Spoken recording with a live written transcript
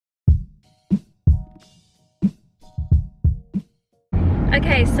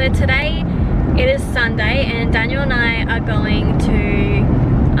Okay, so today it is Sunday and Daniel and I are going to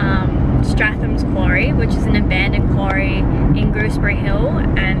Stratham's Quarry, which is an abandoned quarry in Gooseberry Hill,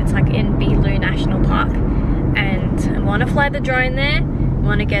 and it's like in Beelu National Park. And I want to fly the drone there. I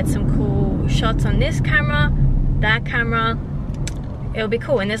want to get some cool shots on this camera, that camera. It'll be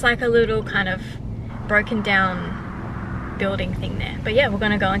cool. And there's like a little kind of broken down building thing there. But yeah, we're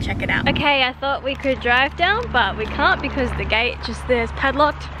gonna go and check it out. Okay, I thought we could drive down, but we can't because the gate just there is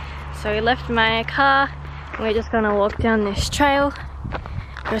padlocked. So we left my car and we're just gonna walk down this trail.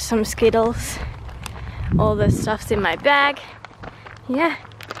 Got some Skittles. All the stuff's in my bag. Yeah,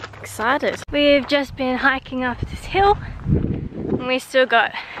 excited. We've just been hiking up this hill and we still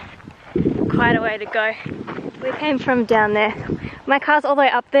got quite a way to go. We came from down there. My car's all the way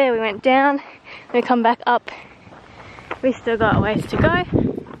up there. We went down, we come back up. We still got a ways to go.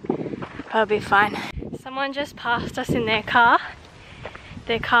 Probably fine. Someone just passed us in their car.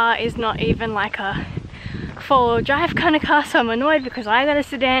 Their car is not even like a four-wheel drive kind of car, so I'm annoyed because I got a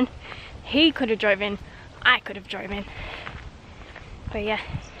sedan. He could have drove in, I could have drove in. But yeah,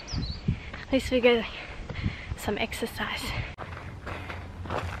 at least we get some exercise.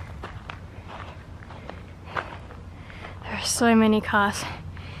 There are so many cars.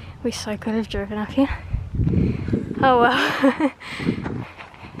 We so could have driven up here. Oh well.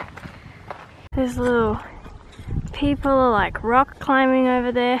 There's little people like rock climbing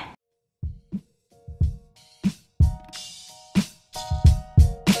over there.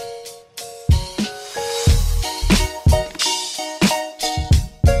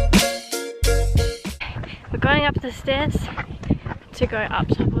 We're going up the stairs to go up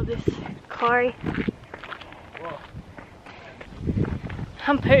top of this quarry.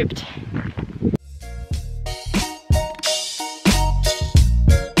 I'm pooped.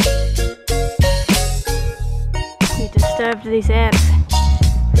 We disturbed these ants.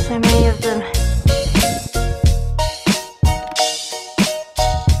 So many of them.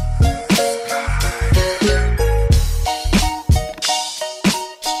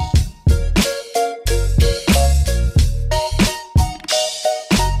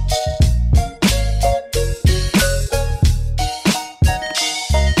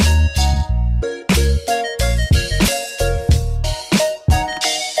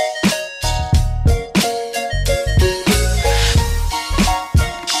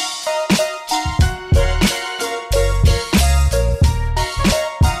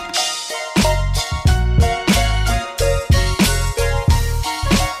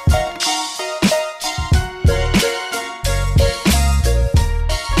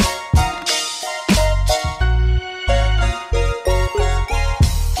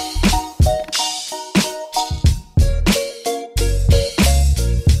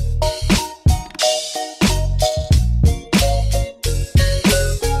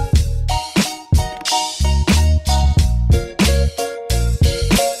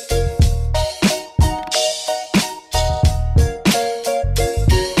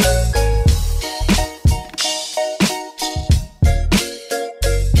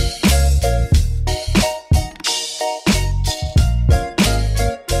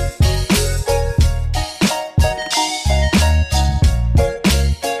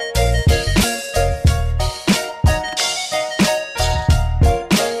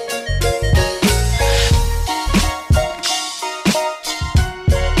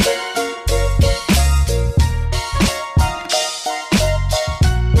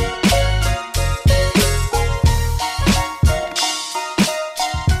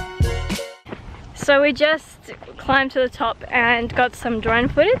 So we just climbed to the top and got some drone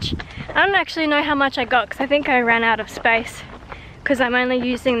footage. I don't actually know how much I got because I think I ran out of space because I'm only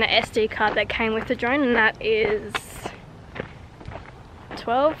using the SD card that came with the drone, and that is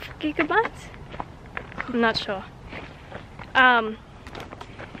 12 gigabytes? I'm not sure.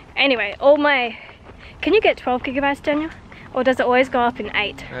 Anyway, can you get 12 gigabytes, Daniel? Or does it always go up in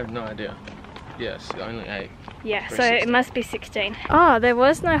 8? I have no idea. Yes, only 8. Yeah, so 16. It must be 16. Oh, there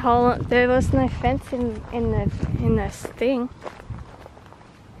was no hole, there was no fence in this thing.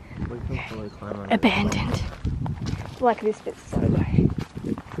 We can probably climb on abandoned. Like this bit's so low.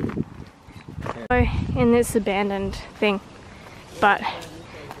 So in this abandoned thing, but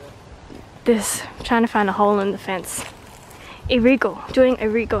this trying to find a hole in the fence. Illegal, doing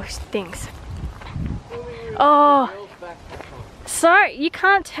illegal things. Oh, sorry, you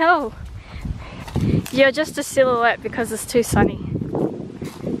can't tell. You're just a silhouette because it's too sunny.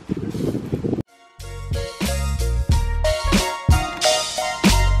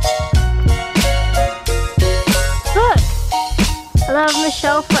 Love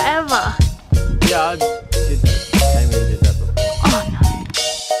Michelle forever. Yeah, I did that. Amy did that before. Oh no.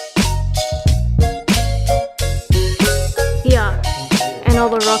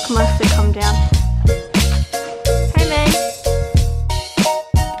 the rock must have come down. Hey man.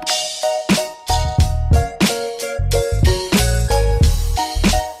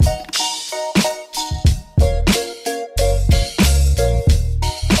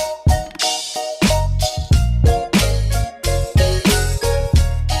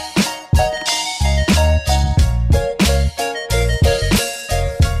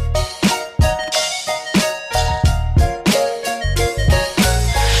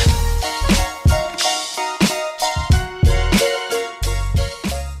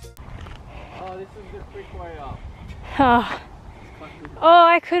 Oh,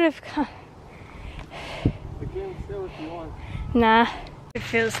 I could have come. We can still if you want. Nah, it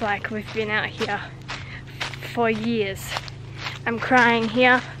feels like we've been out here for years. I'm crying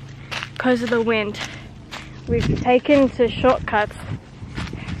here because of the wind. We've taken to shortcuts.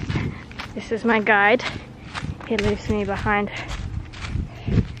 This is my guide. He leaves me behind.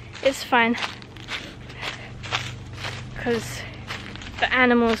 It's fine because the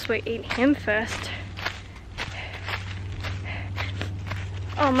animals will eat him first.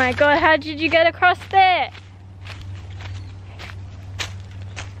 Oh my god, how did you get across there?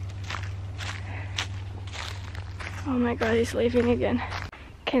 Oh my god, he's leaving again.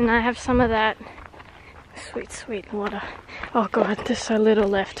 Can I have some of that sweet, sweet water? Oh god, there's so little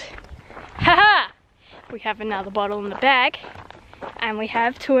left. Haha! We have another bottle in the bag, and we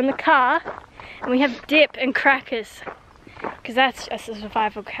have 2 in the car, and we have dip and crackers, because that's just a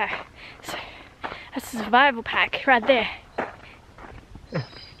survival pack. So, that's a survival pack right there.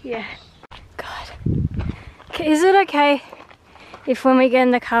 Yeah. God. Okay, is it okay if when we get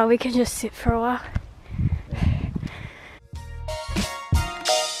in the car we can just sit for a while?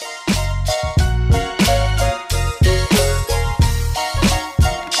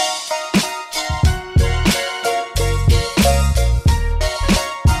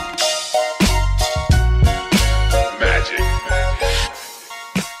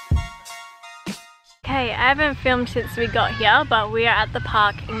 I haven't filmed since we got here, but we are at the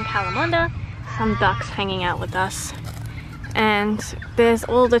park in Kalamunda. Some ducks hanging out with us, and there's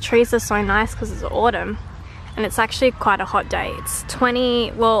all the trees are so nice because it's autumn, and it's actually quite a hot day. It's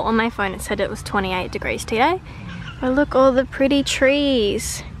 20, well on my phone it said it was 28 degrees today, but look, all the pretty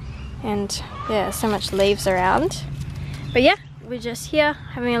trees, and yeah, so much leaves around. But yeah, we're just here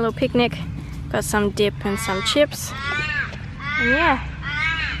having a little picnic, got some dip and some chips, and yeah,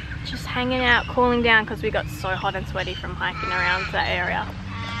 just hanging out, cooling down because we got so hot and sweaty from hiking around that area.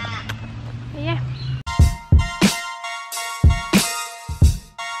 But yeah.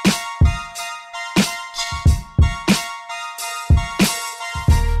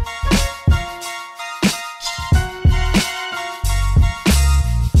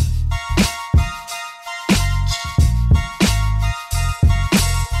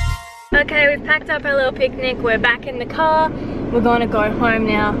 Okay, we've packed up our little picnic, we're back in the car, we're going to go home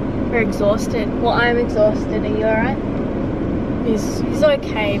now. We're exhausted. Well, I'm exhausted. Are you alright? He's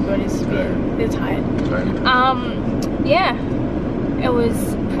okay, but he's a bit tired. Yeah, it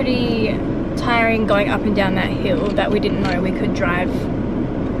was pretty tiring going up and down that hill that we didn't know we could drive.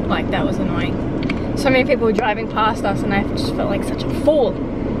 Like, that was annoying. So many people were driving past us and I just felt like such a fool,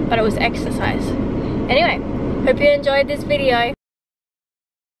 but it was exercise. Anyway, hope you enjoyed this video.